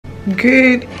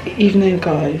Good evening,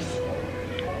 guys.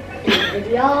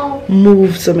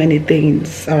 Move so many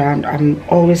things around. I'm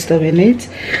always doing it.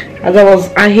 As I was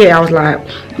like,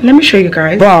 let me show you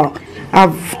guys. Well,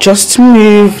 I've just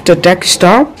moved the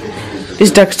desktop. This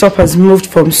desktop has moved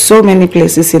from so many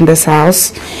places in this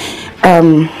house.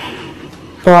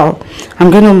 Well, I'm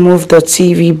gonna move the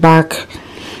TV back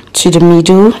to the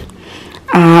middle,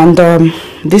 and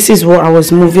this is what I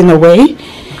was moving away.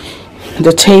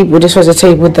 The table, this was a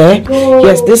table there.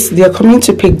 Yes, they're coming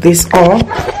to pick this up.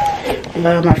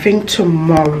 I think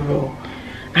tomorrow.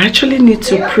 I actually need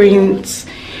to print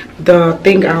the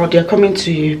thing out. They're coming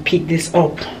to pick this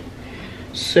up,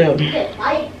 so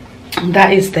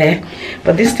that is there.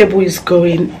 But this table is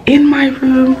going in my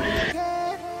room.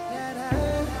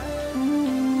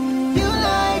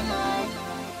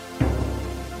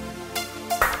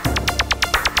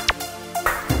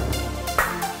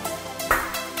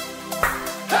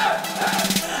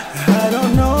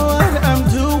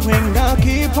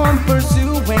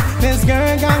 This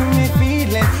girl got me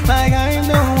feeling like I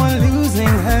know I'm losing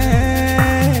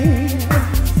her.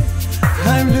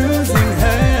 I'm losing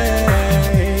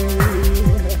her.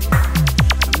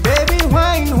 Baby,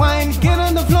 wine, wine, get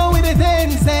on the floor with the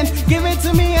dance and give it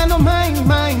to me. I know mine,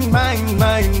 mine, mine,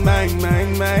 mine, mine,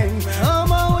 mine, mine. On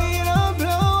my way to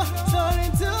blow,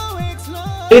 starting to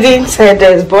explode. He didn't say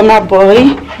there's Burna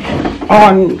Boy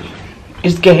on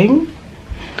his game.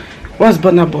 What's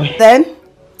Burna Boy? Then,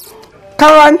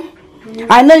 come on.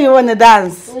 I know you want to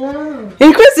dance.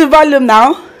 Increase the volume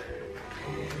now.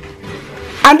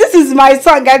 And this is my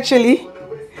song actually.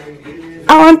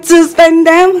 I want to spend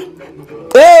them.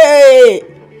 Hey!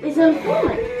 It's on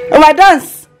phone. Oh, my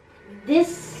dance.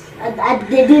 This,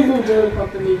 they didn't do it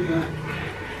properly.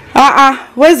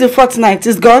 Where's the Fortnite?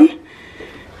 It's gone?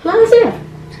 No, it's here.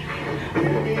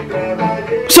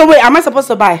 So wait, am I supposed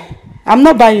to buy? I'm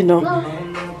not buying, no.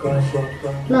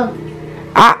 No.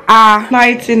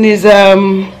 Nighting is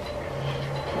in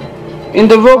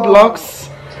the Roblox.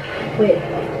 Wait.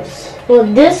 Well,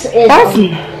 this is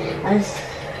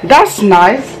that's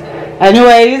nice.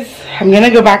 Anyways, I'm gonna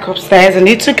go back upstairs. I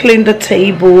need to clean the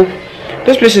table.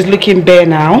 This place is looking bare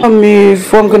now. What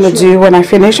I'm gonna do when I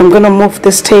finish, I'm gonna move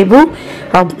this table.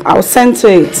 I'll center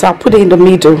it, so I'll put it in the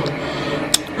middle.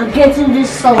 I'm getting this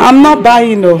song. I'm not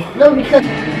buying, no. No, because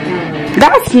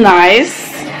that's nice.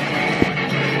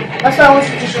 That's why I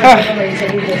wanted to show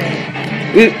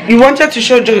you. You wanted to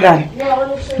show Jordan? Yeah, I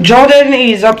wanted to show Jordan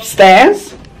is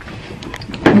upstairs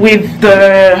with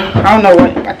the, I don't know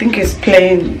what, I think he's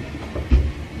playing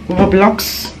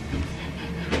Roblox.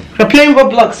 You're playing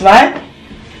Roblox, right?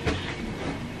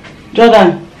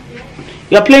 Jordan,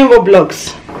 you're playing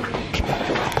Roblox.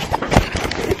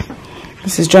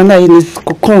 This is Jordan in his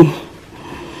cocoon.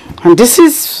 And this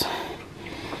is,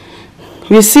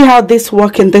 you see how this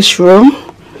works in this room?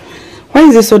 Why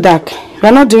is it so dark? We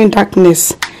are not doing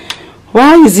darkness.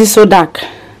 Why is it so dark?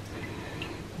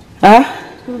 Huh? I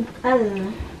don't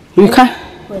know. You can't?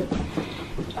 Wait.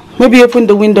 Maybe open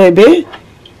the window a bit.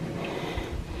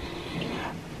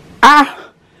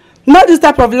 Not this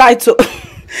type of light. So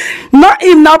not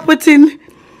him not putting.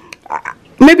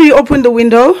 Maybe you open the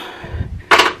window.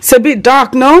 It's a bit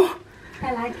dark, no?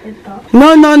 I like it though.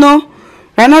 No.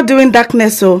 We're not doing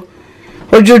darkness, so.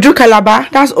 Ojuju Calabar.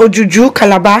 That's Ojuju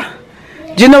Calabar.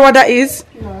 Do you know what that is?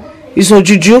 No. It's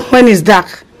Ojuju when it's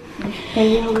dark.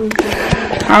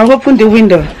 I'll open the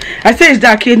window. I say it's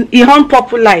dark. It on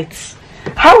purple lights.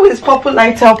 How is purple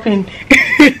light helping?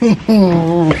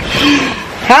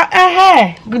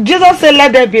 Jesus said,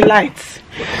 "Let there be light,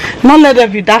 not let there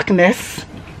be darkness."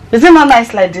 Is it not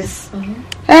nice like this?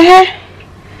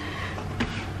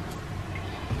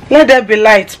 Let there be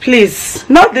light, please.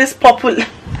 Not this purple.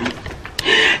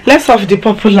 Let's off the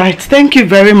purple light. Thank you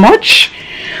very much.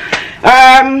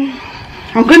 I'm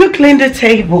going to clean the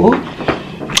table,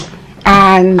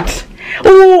 and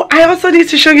I also need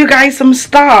to show you guys some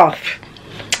stuff.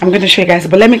 I'm going to show you guys,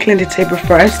 but let me clean the table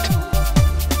first.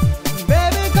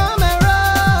 Baby, come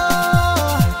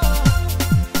around.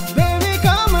 Baby,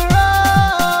 come around.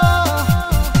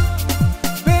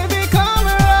 Baby, come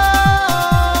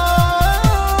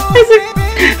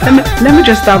around. Let me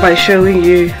just start by showing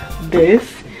you this.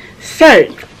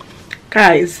 So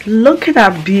guys, look at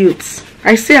that beauty.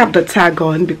 I still have the tag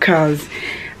on because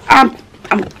I'm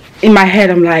in my head,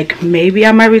 I'm like, maybe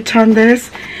I might return this,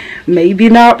 maybe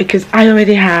not, because I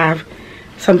already have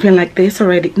something like this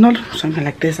already. Not something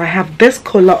like this, I have this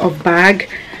color of bag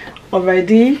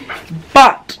already,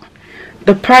 but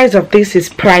the price of this is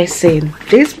pricing.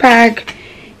 This bag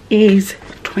is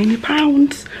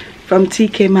 £20 from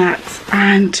TK Maxx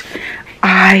and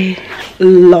I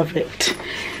love it.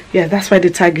 Yeah, that's why the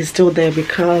tag is still there,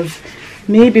 because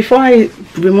me, before I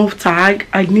remove tag,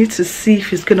 I need to see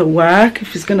if it's gonna work,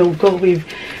 if it's gonna go with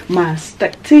my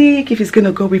aesthetic, if it's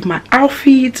gonna go with my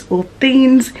outfit or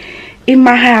things in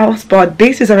my house. But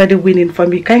this is already winning for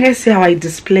me. Can you guys see how I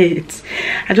display it?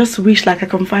 I just wish like I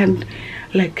can find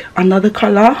like another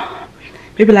color,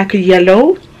 maybe like a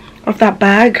yellow of that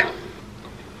bag.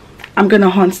 I'm gonna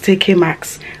hunt TK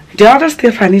Maxx. The other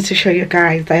stuff I need to show you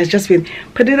guys that has just been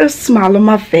putting a smile on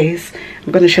my face,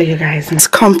 I'm gonna show you guys. It's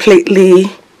completely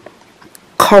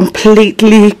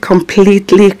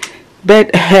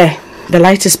but hey, the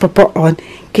light is proper on.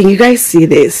 Can you guys see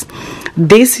this?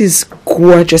 This is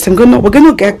gorgeous. We're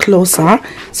gonna get closer.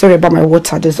 Sorry about my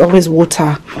water. There's always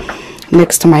water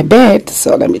next to my bed,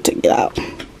 so let me take it out.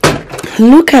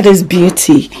 Look at this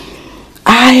beauty.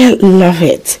 I love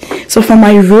it. So for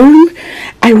my room,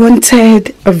 I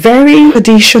wanted a very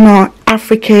traditional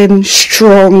African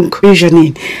strong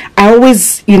visioning. I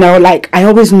always, you know, like I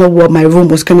always know what my room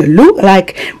was gonna look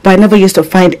like, but I never used to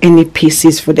find any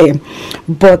pieces for them.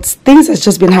 But things has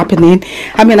just been happening.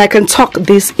 I mean, I can tuck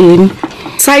this in.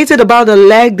 Excited about the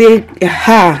leg day.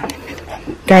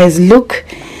 Guys, look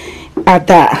at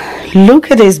that.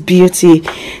 Look at this beauty.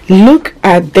 Look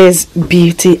at this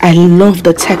beauty. I love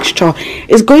the texture.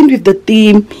 It's going with the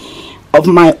theme of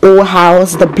my old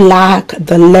house, the black,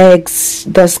 the legs,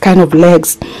 this kind of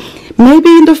legs. Maybe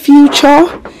in the future,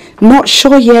 not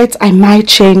sure yet, I might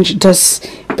change this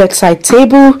bedside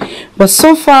table, but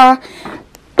so far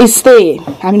it's staying.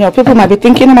 I mean, people might be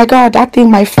thinking, oh my god, that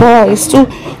thing might fall. It's too,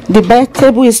 the bed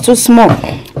table is too small.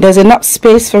 There's enough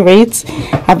space for it.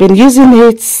 I've been using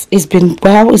it. It's been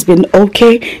well, it's been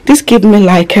okay. This gives me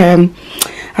like I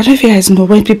don't know if you guys know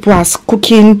when people are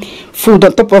cooking food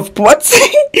on top of pots.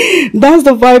 That's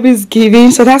the vibe it's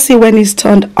giving. So that's it. When it's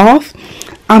turned off,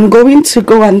 I'm going to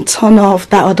go and turn off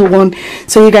that other one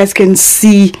so you guys can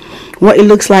see what it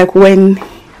looks like when,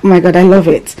 oh my god, I love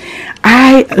it.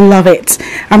 I love it.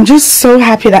 I'm just so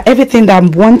happy that everything that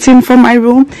I'm wanting from my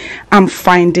room, I'm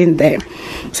finding there.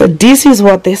 So this is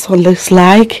what this one looks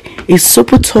like. It's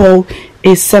super tall.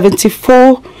 It's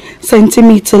 74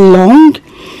 centimeter long,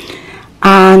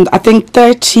 and I think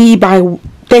 30 by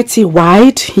 30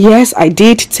 wide. Yes, I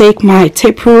did take my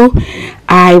tape rule.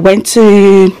 I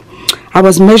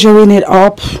was measuring it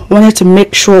up, wanted to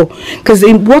make sure, because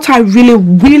in what I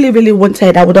really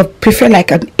wanted, I would have preferred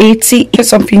like an 80,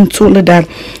 something taller than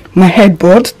my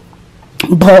headboard,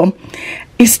 but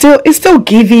it's still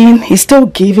giving. It's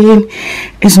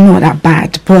not that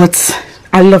bad, but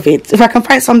I love it. If I can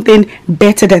find something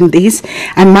better than this,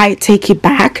 I might take it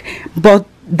back, but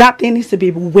that thing needs to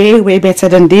be way better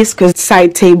than this, because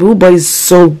side table, but it's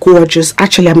so gorgeous.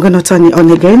 Actually, I'm gonna turn it on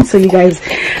again so you guys,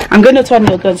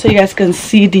 so you guys can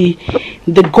see the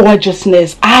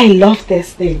gorgeousness. I love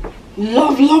this thing.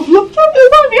 Love it's so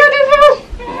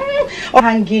beautiful.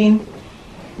 Hanging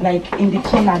like in the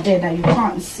corner there that you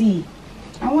can't see.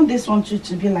 I want this one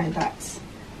to be like that,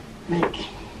 like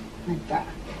that.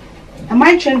 I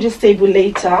might change this table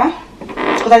later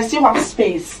because I still have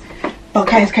space. But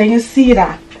guys, can you see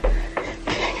that?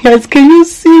 Guys, can you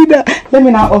see that? Let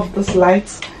me now off this light.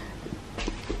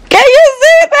 Can you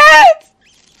see that?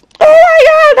 Oh my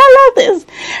god, I love this.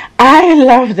 I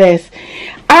love this.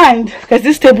 And because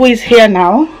this table is here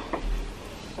now,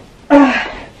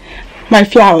 my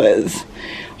flowers,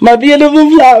 my beautiful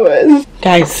flowers.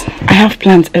 Guys, I have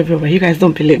plants everywhere. You guys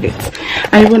don't believe it.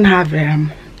 I even have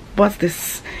what's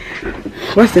this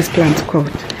plant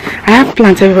called? I have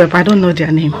plants everywhere, but I don't know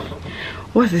their name.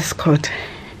 What's this called?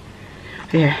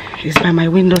 Yeah, it's by my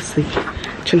windowsill.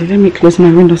 Actually, let me close my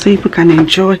window so people can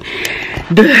enjoy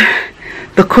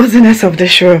the coziness of the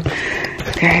show.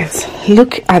 Guys,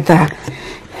 look at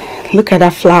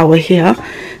that flower here.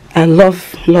 I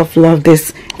love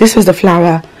this. This was the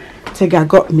flower Tega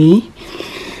got me.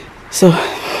 So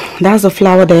that's the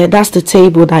flower there. That's the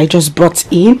table that I just brought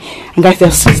in. And guys,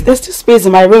 there's still space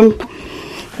in my room.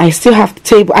 I still have the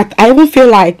table. I even feel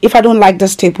like if I don't like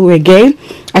this table again,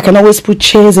 I can always put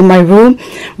chairs in my room.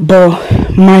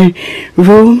 But my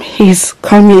room is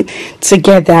coming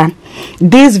together.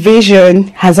 This vision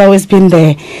has always been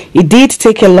there. It did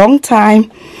take a long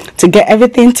time to get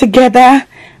everything together,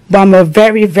 but I'm a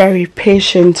very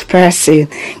patient person,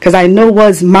 because I know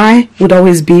what's mine would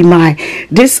always be mine.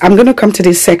 I'm going to come to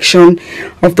this section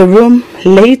of the room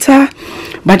later,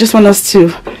 but I just want us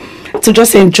to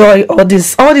just enjoy all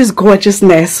this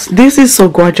gorgeousness. This is so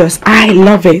gorgeous. I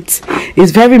love it.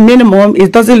 It's very minimum.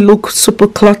 It doesn't look super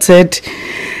cluttered.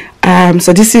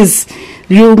 So this is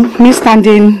me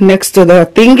standing next to the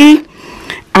thingy,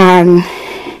 and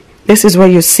this is what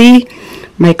you see.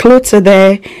 My clothes are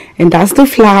there, and that's the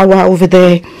flower over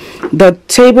there. The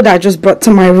table that I just brought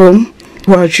to my room,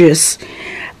 gorgeous.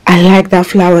 I like that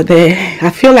flower there. I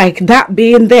feel like that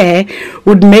being there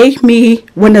would make me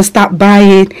want to start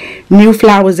buying new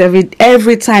flowers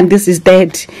every time this is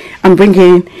dead. I'm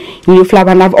bringing new flower.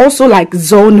 And I've also like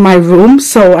zoned my room,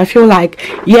 so I feel like,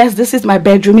 yes, this is my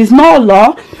bedroom. It's not a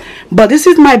lot, but this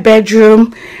is my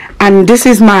bedroom, and this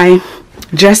is my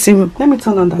dressing room. Let me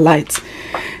turn on the lights.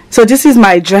 So this is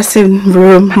my dressing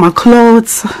room. My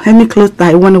clothes, any clothes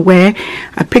that I want to wear,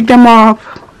 I pick them up,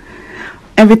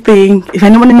 everything, if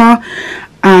anyone more.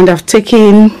 And I've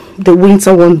taken the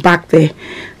winter one back there.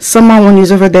 Summer one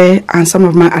is over there, and some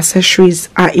of my accessories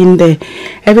are in there.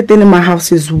 Everything in my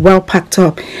house is well packed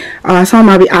up. Some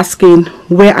might be asking,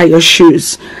 where are your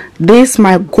shoes? This,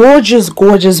 my gorgeous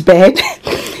bed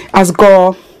has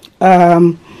got let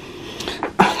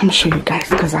me show you guys,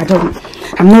 because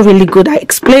I'm not really good at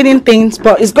explaining things,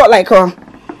 but it's got like a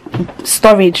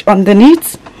storage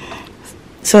underneath.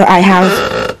 So I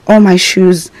have all my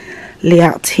shoes lay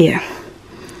out here,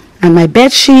 and my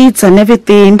bed sheets and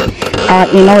everything are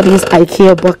in all these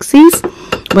IKEA boxes,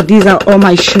 but these are all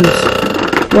my shoes.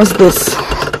 What's this?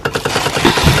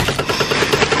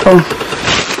 Oh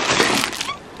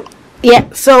yeah,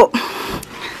 so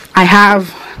I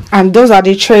have, and those are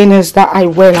the trainers that I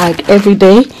wear like every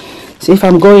day. So if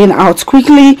I'm going out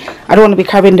quickly, I don't want to be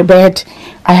carrying the bed,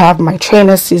 I have my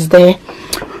trainers is there.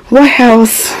 What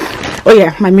else? Oh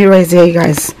yeah, my mirror is here, you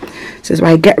guys. This is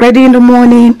why I get ready in the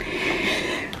morning.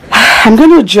 I'm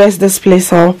gonna dress this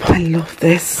place up. I love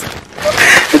this.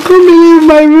 I can't believe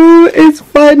my room is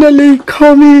finally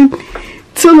coming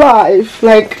to life.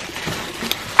 Like,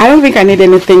 I don't think I need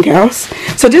anything else.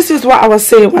 So this is what I was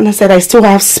saying when I said I still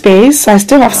have space. I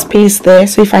still have space there.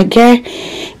 So if I get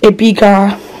a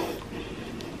bigger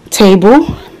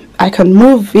table, I can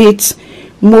move it,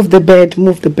 move the bed.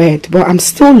 But I'm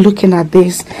still looking at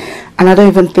this, and I don't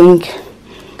even think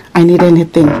I need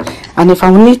anything. And if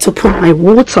I need to put my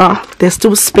water, there's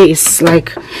still space.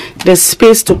 Like, there's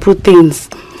space to put things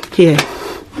here,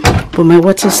 but my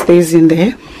water stays in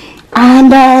there.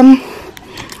 And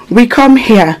we come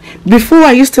here. Before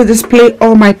I used to display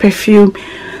all my perfume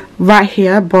right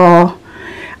here, but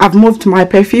I've moved my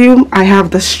perfume. I have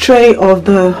the tray of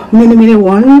the mini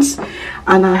ones,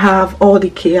 and I have all the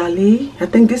Kayali. I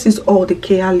think this is all the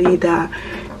Kayali that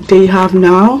they have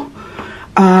now.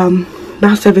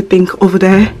 That's everything over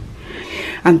there.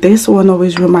 And this one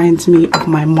always reminds me of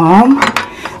my mom.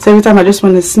 So every time I just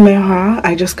want to smell her,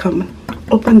 I just come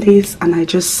open this and I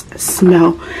just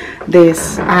smell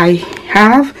this. I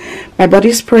have my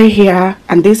body spray here,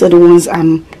 and these are the ones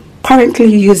I'm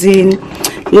currently using.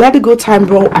 Let It Go Time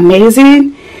Bro,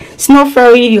 amazing. Snow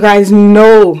Fairy, you guys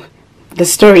know the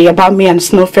story about me and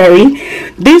Snow Fairy.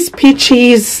 This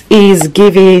peaches is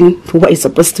giving what it's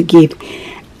supposed to give.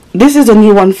 This is a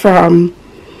new one from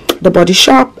the Body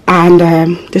Shop, and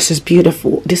this is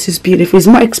beautiful. This is beautiful. It's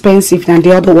more expensive than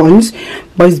the other ones,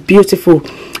 but it's beautiful.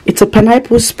 It's a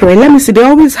pineapple spray. Let me see, they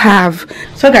always have.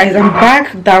 So guys, I'm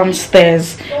back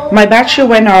downstairs. My battery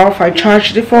went off. I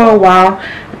charged it for a while.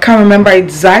 I can't remember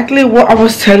exactly what I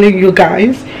was telling you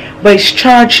guys, but it's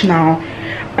charged now.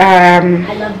 I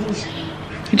love these.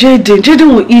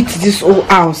 Jayden will eat this whole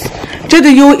house.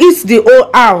 Jayden, you will eat the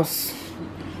whole house.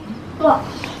 What?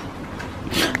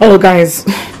 Oh guys,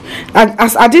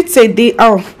 as I did say,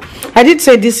 I did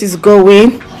say this is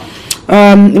going.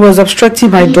 It was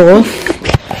obstructing my door.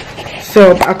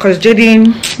 So because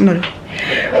Jayden,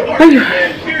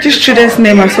 this children's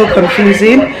name are so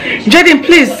confusing. Jayden,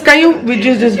 please, can you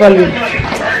reduce this volume?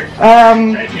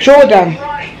 Jordan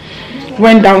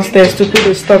went downstairs to put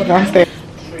the stuff downstairs.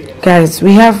 Guys,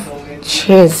 we have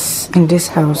chairs in this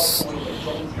house,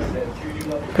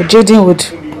 but Jayden would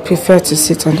prefer to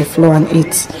sit on the floor and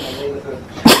eat.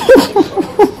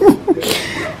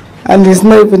 And there's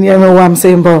not even hearing what I'm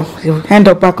saying, but he'll end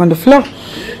up back on the floor.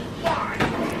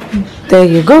 There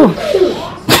you go.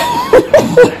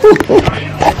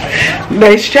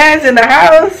 There's chairs in the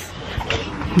house,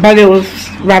 but they will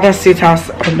rather sit on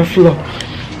the floor.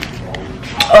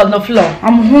 On the floor.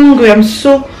 I'm hungry. I'm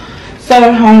so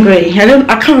hungry.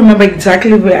 I can't remember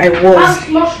exactly where I was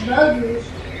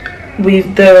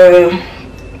with the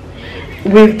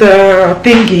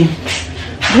thingy.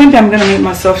 Maybe I'm gonna make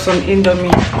myself some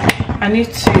Indomie. I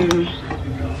need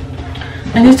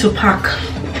to pack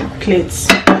plates.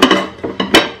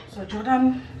 So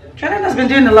Jordan has been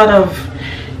doing a lot of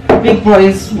big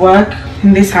boys work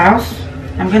in this house.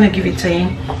 I'm gonna give it to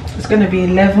him. It's gonna be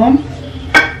 11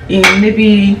 in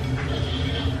maybe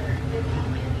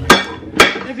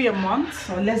a month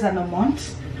or less than a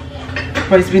month.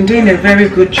 but he's been doing a very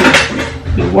good job.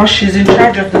 He's in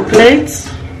charge of the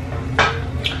plates.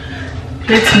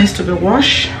 Plates needs to be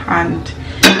washed, and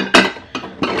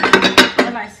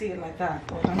when I see it like that,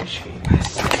 well, let me show you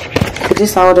guys.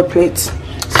 These are all the plates.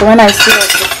 So when I see all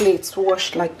the plates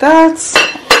washed like that,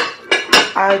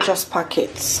 I just pack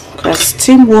it, because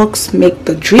teamwork make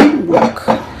the dream work.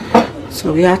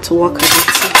 So we had to work as a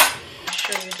team. I'll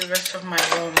show you the rest of my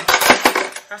room.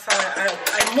 That's how I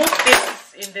move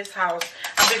things in this house.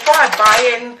 And before I buy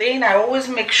anything, I always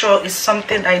make sure it's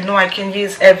something I know I can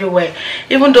use everywhere.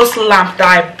 Even those lamps that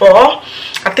I bought,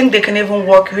 I think they can even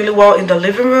work really well in the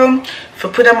living room. If you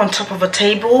put them on top of a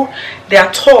table, they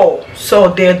are tall, so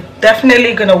they're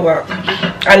definitely gonna work.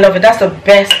 I love it. That's the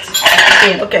best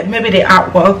thing. Okay, maybe the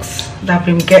artworks that I've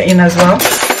been getting as well.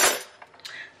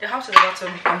 The house is about to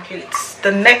be complete.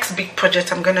 The next big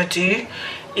project I'm gonna do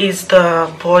is the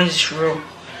boys' room.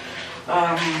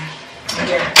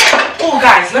 Yeah. Oh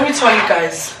guys, let me tell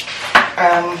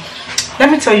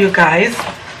you guys.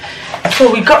 So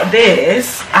we got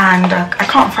this, and I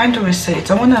can't find the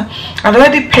receipt. I've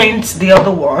already painted the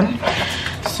other one,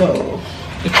 so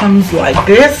it comes like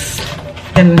this.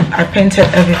 And I painted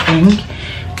everything,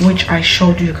 which I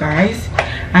showed you guys.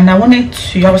 And I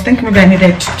was thinking maybe I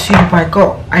needed two, but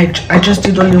I just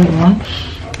did only one.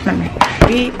 Let me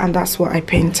see, and that's what I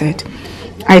painted.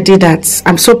 I did that.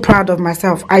 I'm so proud of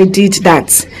myself. I did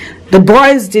that. The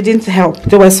boys didn't help.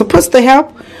 They were supposed to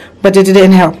help, but they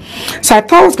didn't help. So I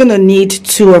thought I was gonna need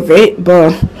two of it,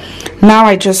 but now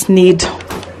I just need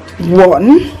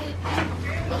one.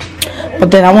 But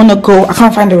then I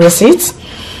can't find the receipts.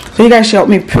 So you guys should help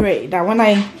me pray that when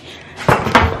I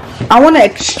want to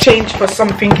exchange for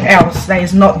something else that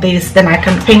is not this, then I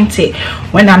can paint it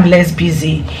when I'm less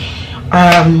busy.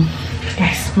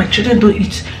 Guys, my children don't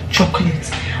eat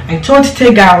chocolate. I told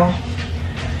Tegal,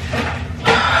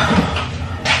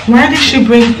 why did she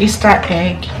bring Easter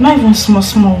egg? Not even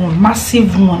small one,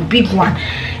 massive one, big one.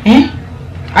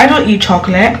 I don't eat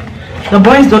chocolate. The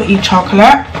boys don't eat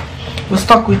chocolate. We're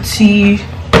stuck with tea,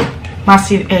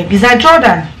 massive egg. Is that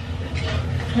Jordan?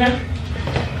 Yeah.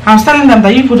 I was telling them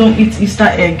that you people don't eat Easter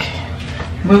egg,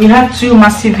 but we have two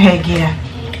massive egg here.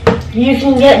 You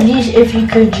can get these if you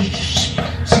could just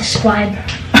subscribe.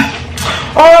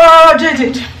 Oh,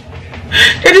 Jayden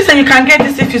said you can get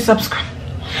this if you subscribe.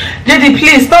 Jayden,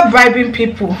 please stop bribing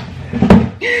people.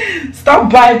 Stop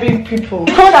bribing people.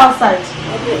 Cold outside.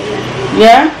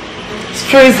 Yeah, it's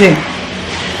crazy.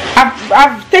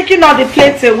 I've taken all the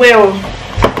plates away. I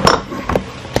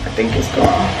think it's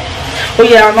gone. Oh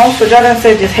yeah, and also Jordan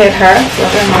said his head hurts. So I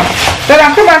don't know.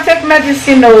 Jordan, come and take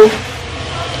medicine. No,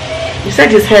 you said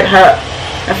his head hurt.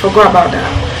 I forgot about that.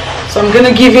 So I'm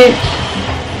gonna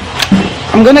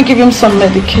give him some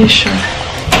medication.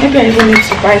 Maybe I even need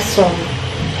to buy some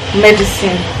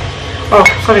medicine. Oh,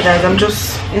 sorry guys, I'm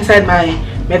just inside my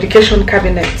medication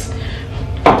cabinet.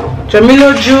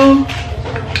 Jamilo Ju.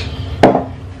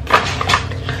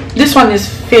 This one is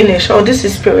finished. Oh, this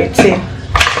is Piritin.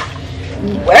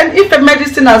 And if the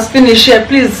medicine has finished here,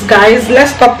 please guys,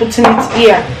 let's stop putting it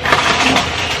here.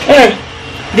 Hey,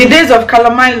 the days of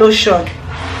calamine lotion.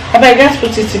 I bet guys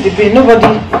put it in the bin.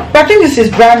 Nobody. But I think this is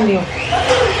brand new.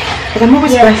 But I'm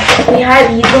always buying. Yeah,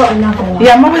 you got another one.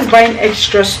 Yeah, I'm always buying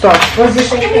extra stuff. Was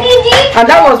this one? And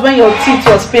that was when your teeth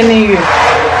was paining you.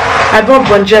 I bought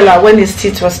Bonjela when his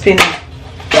teeth was paining.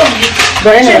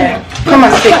 But anyway, come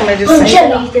and take medicine.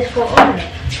 Bonjela is this for all.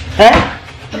 Eh?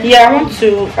 Yeah,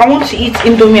 I want to eat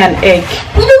Indomie and egg.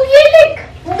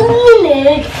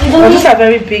 Oh, these are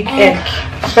very big egg.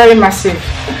 It's very massive.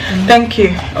 Thank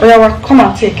you. Oh yeah, well, come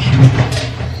and take.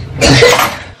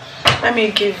 Let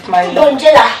me give my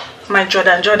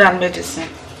Jordan medicine.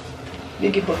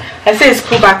 Biggie boy. I say it's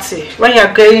puberty. When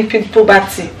you're getting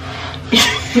puberty,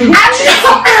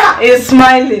 it's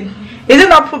smiling. Is it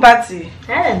not puberty?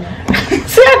 I don't know.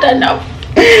 See, I don't know.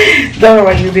 Don't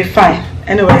worry, you'll be fine.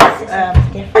 Anyway, why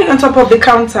are you on top of the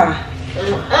counter?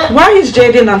 Why is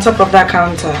Jayden on top of that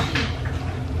counter?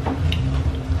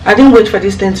 I didn't wait for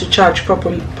this thing to charge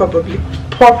properly. No,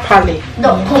 properly.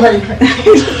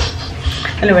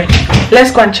 Anyway,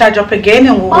 let's go and charge up again,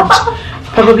 and we'll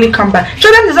probably come back.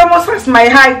 Jordan is almost as my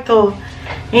height though.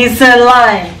 It's a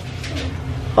lie.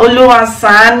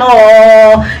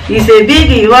 Oluwasano, he's a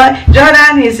biggie boy.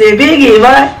 Jordan is a biggie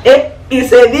boy.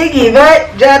 He's a biggie boy.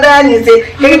 Jordan is a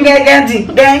gangy.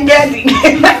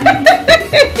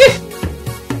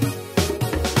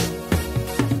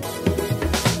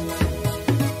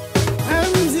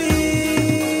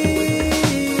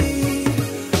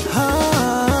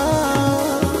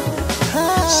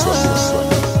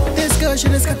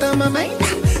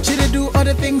 She just do all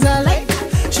the things I like.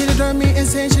 She done draw me in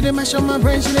say she did mash up my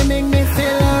brain, she did make me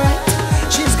feel alright.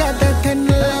 She's got that kind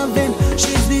of loving,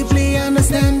 she's deeply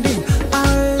understanding.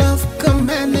 Our love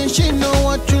commanding, she know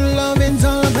what true loving's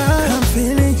all about. I'm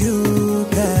feeling you,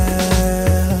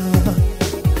 girl.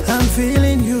 I'm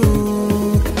feeling you,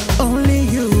 only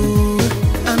you.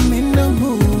 I'm in the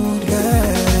mood,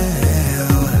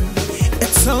 girl.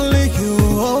 It's only you,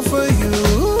 all for you.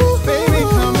 Baby,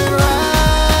 come and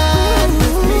ride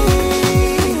with me.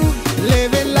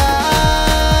 Live in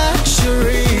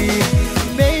luxury.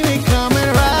 Baby, come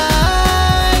and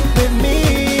ride with me.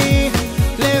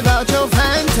 Live out your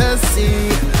fantasy,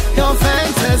 your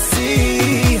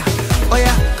fantasy. Oh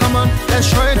yeah, come on, let's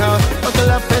try it out. Buckle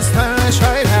up this time, let's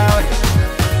try it out.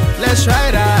 Let's try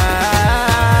it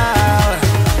out.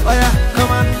 Oh yeah,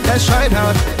 come on, let's try it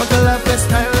out. Buckle up this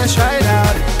time, let's try it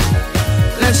out.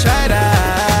 Let's try it out.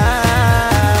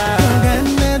 You got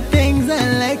the things I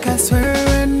like, I swear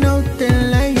I know they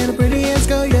like. You're the prettiest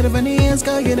girl, you're the funniest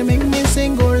girl, you're the make me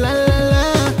sing, go la la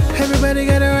la. Everybody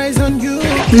got their eyes on you.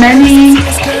 Many.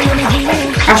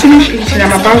 I finished eating.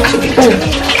 I'm about to. Oh,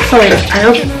 sorry. I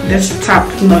hope this tap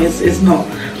noise is not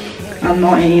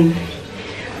annoying.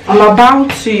 I'm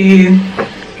about to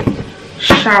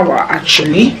shower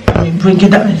actually. Let me bring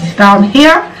it down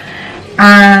here.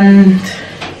 And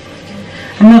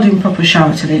I'm not doing proper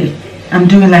shower today. I'm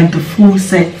doing like the full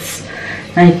sets,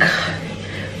 like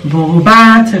bubble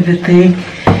bath, everything.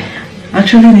 I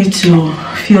actually need to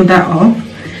fill that up.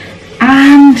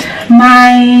 And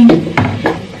my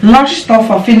Lush stuff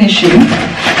for finishing.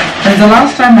 Because the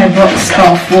last time I bought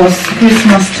stuff was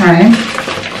Christmas time.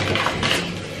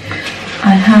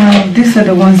 I have, these are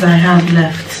the ones I have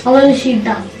left. I want to shoot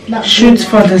that. Shoot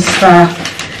for the star.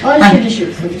 I want to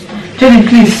shoot for the star. Jayden,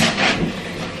 please.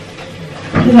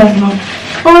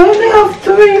 Oh, I only have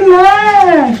 3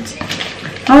 left.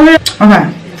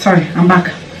 Okay, sorry, I'm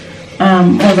back.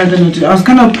 What was I gonna do? I was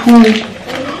gonna pull.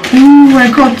 Ooh,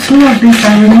 I got 2 of these.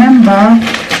 I remember.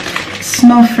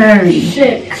 Snow Fairy.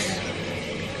 6.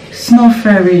 Snow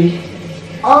Fairy.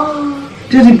 Oh.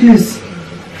 Jayden, please.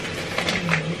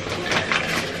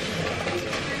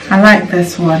 I like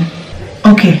this one.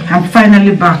 Okay, I'm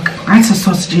finally back. I had to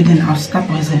sort Jayden out. That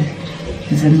was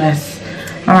a mess.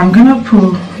 I'm gonna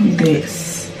pull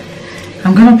this.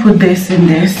 I'm gonna put this in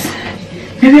this.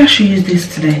 Maybe I should use this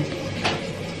today.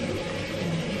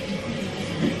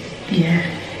 Yeah.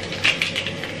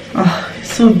 Oh,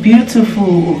 it's so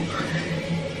beautiful.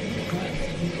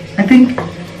 I think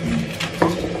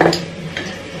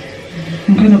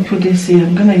I'm gonna put this here.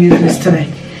 I'm gonna use this today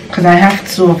because I have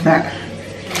 2 of that.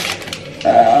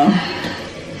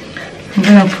 I'm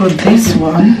gonna put this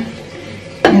one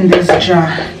in this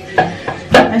jar.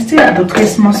 I still have the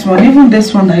Christmas one. Even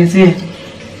this one that is here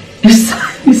is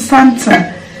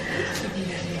Santa.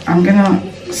 I'm gonna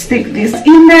stick this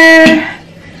in there.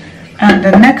 And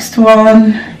the next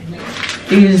one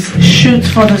is Shoot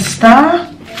for the Star.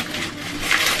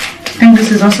 I think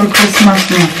this is also Christmas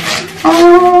one.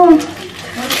 Oh,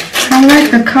 I like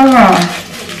the color.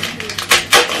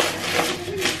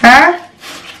 Huh?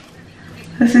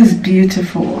 This is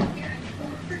beautiful.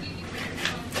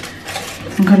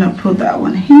 I'm gonna put that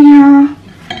one here.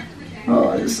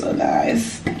 Oh, it's so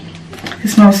nice. It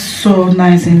smells so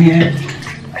nice in here.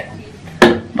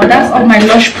 But that's all my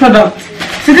Lush products.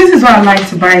 So this is why I like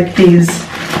to buy things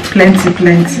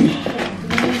plenty.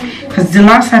 Because the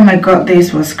last time I got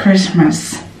this was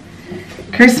Christmas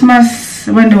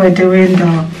when they were doing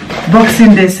the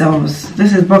Boxing Day sales.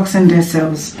 This is Boxing Day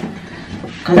sales.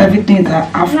 Because everything is at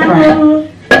half price.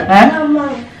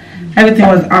 Huh? Everything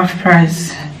was half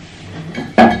price.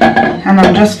 And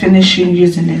I'm just finishing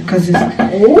using it because it's...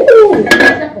 Ooh, it looks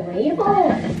like a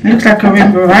rainbow. Looks like a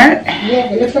rainbow, right?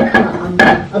 Yeah, it looks like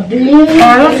a blue. Oh,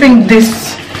 I don't think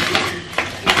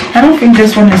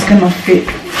this one is gonna fit.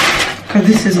 Because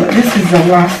this is the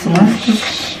last one.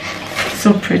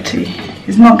 So pretty.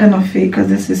 It's not gonna fit because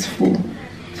this is full.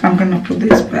 So I'm gonna put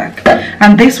this back.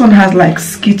 And this one has like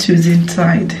Skittles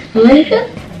inside. I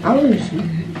want to see.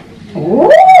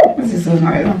 Oh, this is so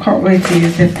nice. I can't wait to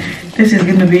use it. This is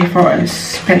gonna be for a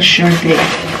special day.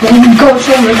 Oh my gosh,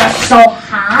 that's so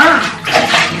hot.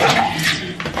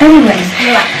 Anyways,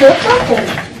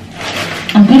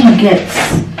 I'm gonna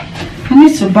I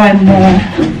need to buy more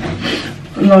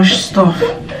Lush stuff.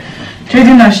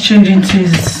 Jayden has changed into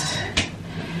his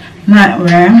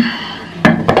nightwear.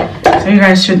 So you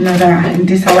guys should know that in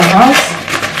this our house,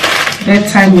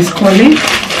 bedtime is calling.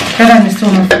 Jordan is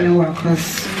still not feeling well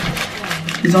because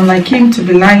it's unlike him to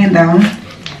be lying down.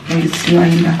 And he's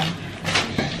lying down.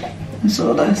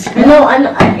 So that's I know,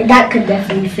 that could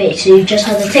definitely fit. So you just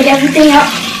have to take everything out,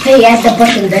 put it at the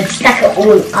bottom, then stack it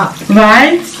all up.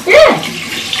 right. Yeah.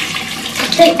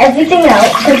 Take everything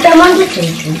out, put them on the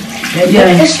table.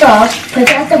 Then put the star, put it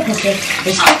at the bottom,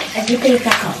 and stack everything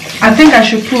back up. I think I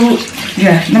should put.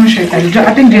 Yeah, let me show you guys.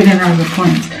 I think Jayden has a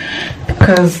point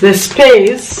because there's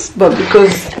space, but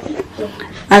because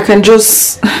I can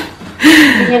just.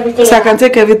 So I can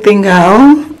take everything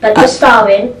out. Put the star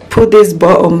in. Put this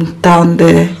bottom down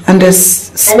there, and there's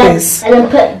space. And then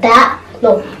put that.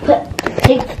 No,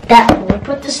 take that one.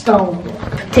 Put the star on.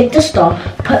 Take the star.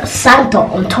 Put Santa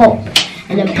on top,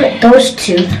 and then put those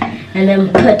two, and then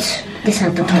put this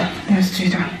at the top. Let's do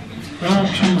that. I'm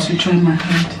trying to join my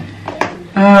hand.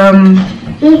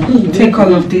 Take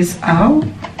all of this out.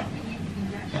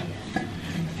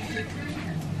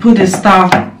 Put the star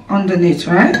underneath,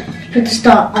 right? Put the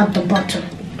star at the bottom.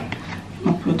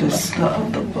 I'll put the star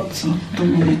at the bottom.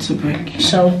 Don't want it to break.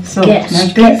 So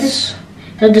like this.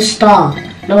 No, the star.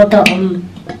 No, the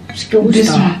Skittles This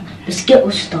star. one. The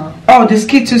Skittles star. Oh, the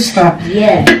Skittles star.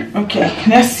 Yeah. Okay,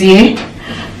 let's see.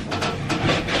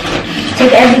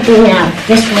 Take everything out.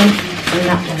 This one and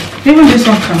that one. Even this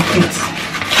one can fit.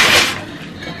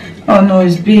 Oh no,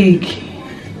 it's big.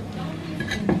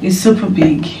 It's super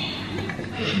big.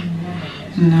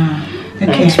 No.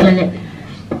 Okay. Smell it.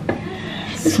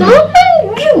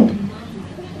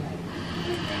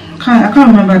 I can't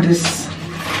remember this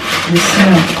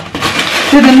smell.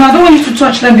 Jayden, no, I don't want you to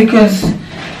touch them because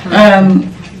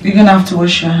you're gonna have to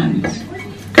wash your hands.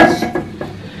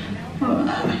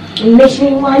 It makes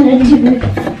me want to do it.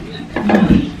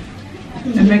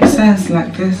 It makes sense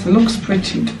like this. It looks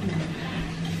pretty.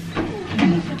 I'm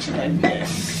gonna put it like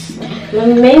this.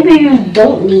 Well, maybe you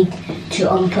don't need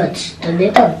to unput the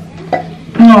lid on.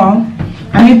 No,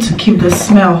 I need to keep the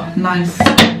smell nice.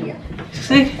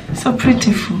 See, so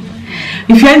beautiful.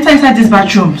 If you enter inside this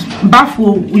bathroom,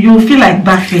 you will feel like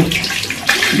bathing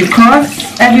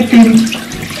because everything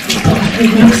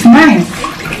looks nice.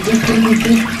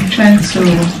 I'm trying to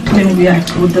clean where I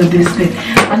put this thing.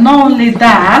 And not only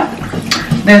that,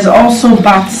 there's also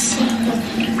bath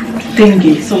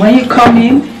thingy. So when you come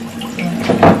in,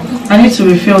 I need to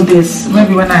refill this.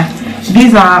 Maybe when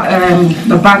these are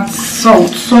the bath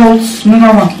salts,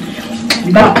 mineral one,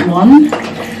 that one,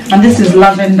 and this is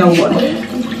lavender one.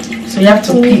 So you have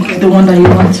to pick the one that you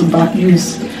want to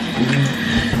use.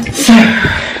 So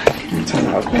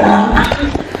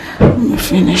let me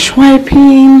finish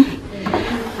wiping.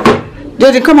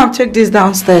 Jayden, come and take this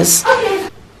downstairs. Okay.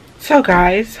 So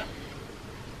guys,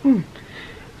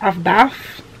 I've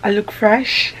bathed. I look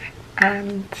fresh,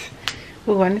 and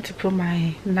I need to put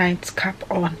my night cap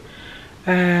on.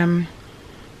 I'm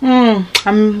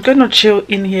gonna chill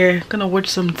in here, gonna watch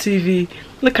some TV.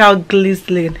 Look how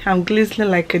glistening. I'm glistening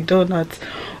like a donut.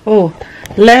 Oh,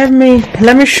 let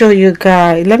me show you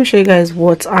guys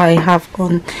what I have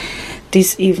on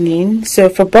this evening. So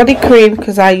for body cream,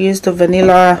 because I used the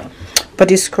vanilla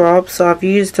body scrub, so I've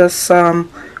used this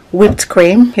whipped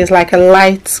cream. It's like a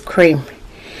light cream,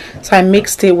 so I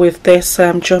mixed it with this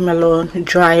Jo Malone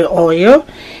dry oil,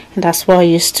 and that's what I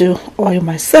used to oil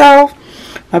myself.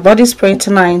 My body spray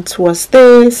tonight was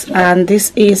this, and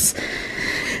this is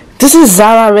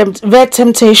Zara Red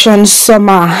Temptation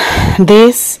Summer.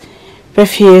 This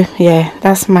perfume, yeah,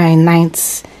 that's my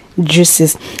night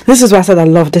juices. This is why I said I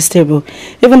love this table.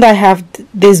 Even though I have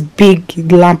this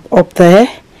big lamp up there,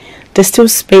 there's still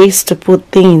space to put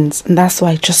things, and that's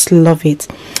why I just love it.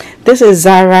 This is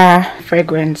Zara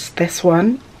fragrance. This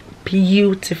one,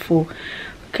 beautiful.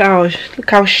 Look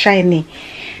how shiny.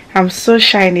 I'm so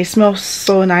shiny. It smells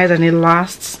so nice, and it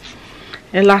lasts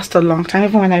a long time.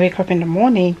 Even when I wake up in the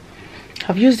morning,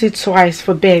 I've used it twice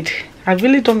for bed. I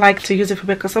really don't like to use it for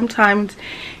bed because sometimes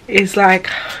it's like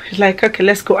okay,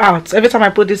 let's go out. So every time I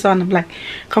put this on, I'm like,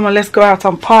 come on, let's go out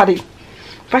and party.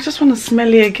 But I just want to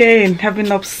smell it again. I've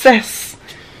been obsessed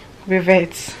with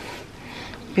it.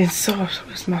 It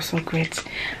smells so great.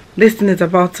 This thing is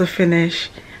about to finish.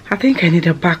 I think I need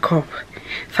a backup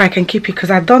so I can keep it, because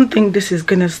I don't think this is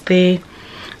gonna stay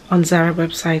on Zara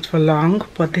website for long.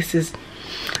 But this is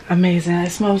amazing.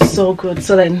 It smells so good.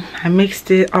 So then I mixed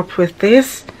it up with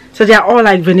this. So they are all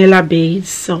like vanilla base.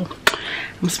 So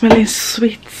I'm smelling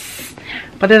sweet.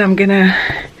 But then I'm gonna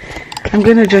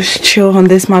just chill on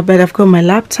this my bed. I've got my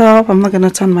laptop. I'm not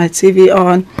gonna turn my TV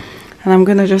on, and I'm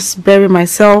gonna just bury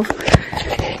myself.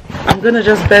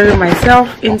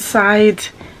 Inside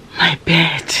my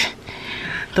bed.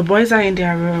 The boys are in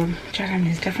their room. Jordan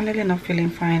is definitely not feeling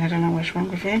fine. I don't know what's wrong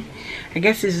with him. I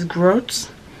guess it's growth.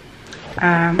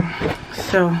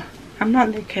 So I'm not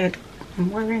naked. I'm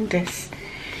wearing this.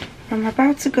 I'm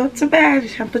about to go to bed.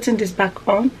 I'm putting this back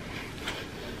on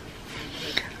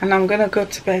and I'm gonna go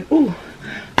to bed. Ooh,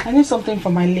 I need something for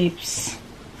my lips.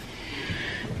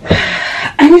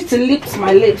 I need to lips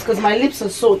my lips because my lips are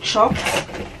so chopped.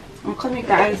 I'm coming,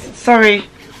 guys. Sorry.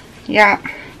 Yeah,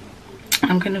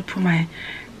 I'm gonna put my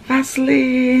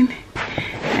Vaseline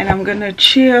and I'm gonna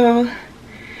chill.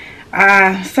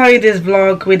 Sorry, this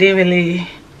vlog we didn't really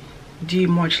do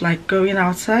much, like going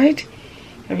outside.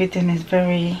 Everything is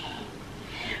very,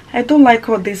 I don't like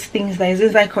all these things that is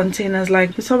inside containers.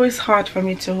 Like, it's always hard for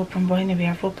me to open, but anyway,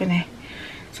 I've opened it.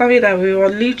 Sorry that we were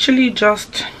literally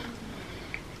just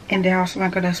in the house. Oh my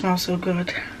god, that smells so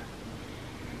good.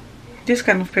 This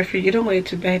kind of perfume, you don't wear it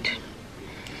to bed.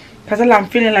 Because all I'm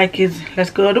feeling like is,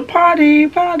 let's go to party,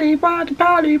 party, party,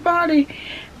 party, party.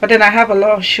 But then I have a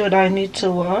lot of show that I need to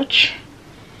watch.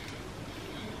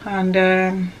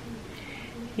 And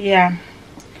yeah.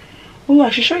 Oh, I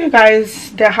should show you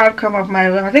guys the outcome of my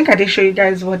room. I think I did show you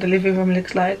guys what the living room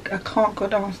looks like. I can't go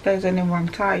downstairs anymore, I'm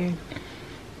tired.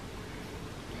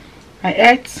 I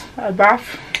ate, a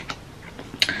bath.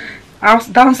 House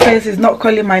downstairs is not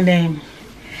calling my name.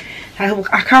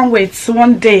 I can't wait. So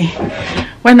one day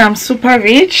when I'm super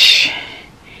rich,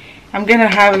 I'm gonna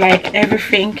have like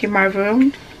everything in my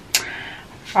room.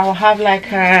 I'll have like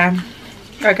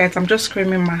oh guys, I'm just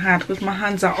creaming my hand because my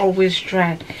hands are always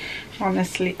dry,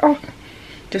 honestly. Oh,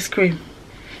 this cream,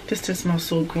 this thing smells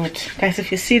so good, guys.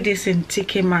 If you see this in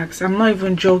TK Maxx, I'm not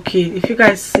even joking. If you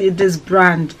guys see this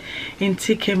brand in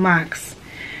TK Maxx,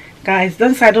 guys,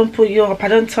 don't say I don't put you up, I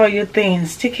don't tell you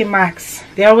things. TK Maxx,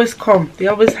 they always come, they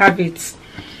always have it.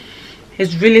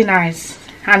 It's really nice.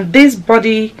 And this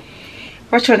body,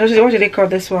 what do they call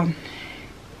this one?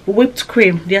 Whipped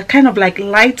cream. They are kind of like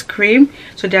light cream,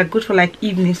 so they are good for like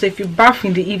evening. So if you bath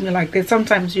in the evening like this,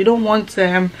 sometimes you don't want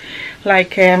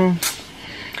like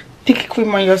thick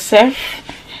cream on yourself,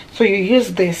 so you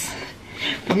use this.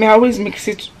 But me, I always mix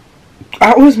it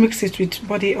with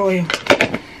body oil.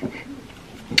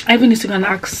 I even need to go and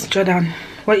ask Jordan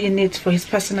what he needs for his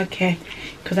personal care,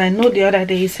 because I know the other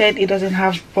day he said he doesn't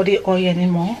have body oil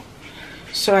anymore.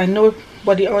 So I know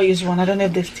body oil is one. I don't know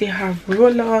if they still have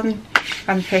roll-on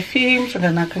and perfume, so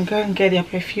then I can go and get their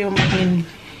perfume in.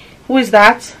 Who is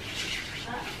that?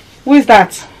 Who is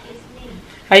that?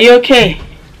 Are you okay?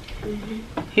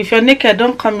 If you're naked,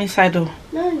 don't come inside though.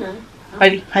 No.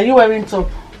 Are you wearing top?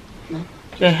 No.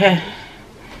 Your hair,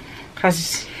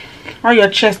 because all your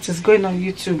chest is going on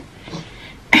YouTube.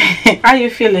 How are you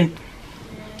feeling?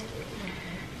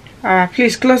 Alright,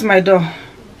 please close my door.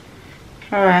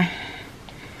 Alright,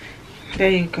 there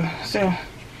you go. So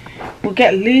we'll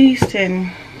get leased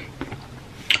and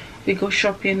we go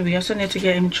shopping. We also need to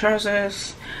get him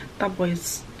trousers. That boy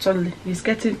is totally, he's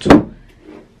getting too.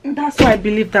 That's why I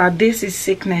believe that this is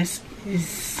sickness,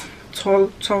 is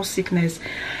tall sickness.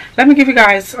 Let me give you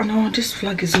guys, oh no, this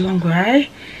vlog is long, right?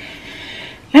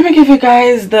 Let me give you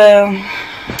guys the,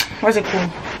 what's it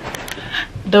called?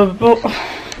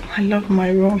 I love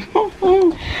my room.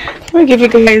 Let me give you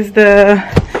guys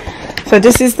so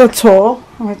this is the tour.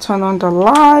 Let me turn on the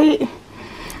light.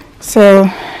 So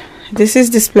this is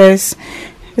this place.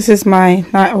 This is my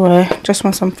nightwear. Just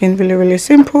want something really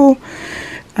simple,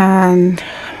 and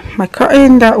my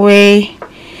curtain that way,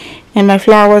 and my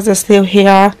flowers are still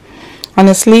here.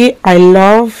 Honestly, I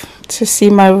love to see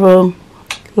my room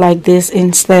like this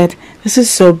instead. This is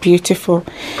so beautiful.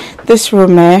 This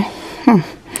room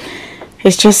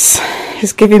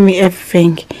it's giving me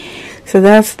everything. So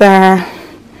that's the,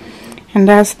 and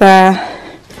that's the,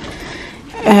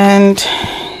 and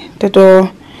the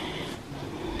door.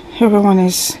 Everyone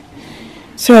is,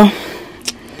 so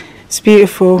it's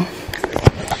beautiful.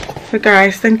 So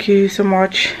guys, thank you so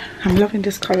much. I'm loving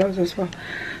these colors as well.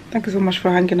 Thank you so much for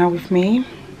hanging out with me.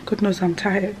 God knows I'm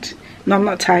tired. No, I'm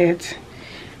not tired.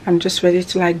 I'm just ready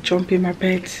to like jump in my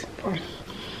bed. Oh,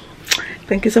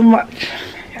 thank you so much.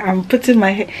 I'm putting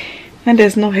my hair, and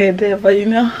there's no hair there, but you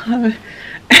know.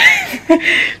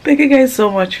 Thank you guys so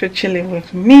much for chilling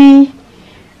with me,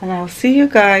 and I'll see you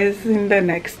guys in the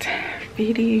next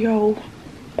video.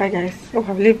 Bye guys. Oh,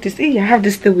 I've left this. I have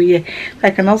this thing here.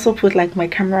 I can also put like my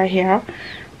camera here.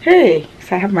 Hey,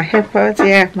 so I have my AirPods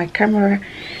here, my camera.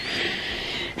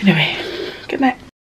 Anyway, good night.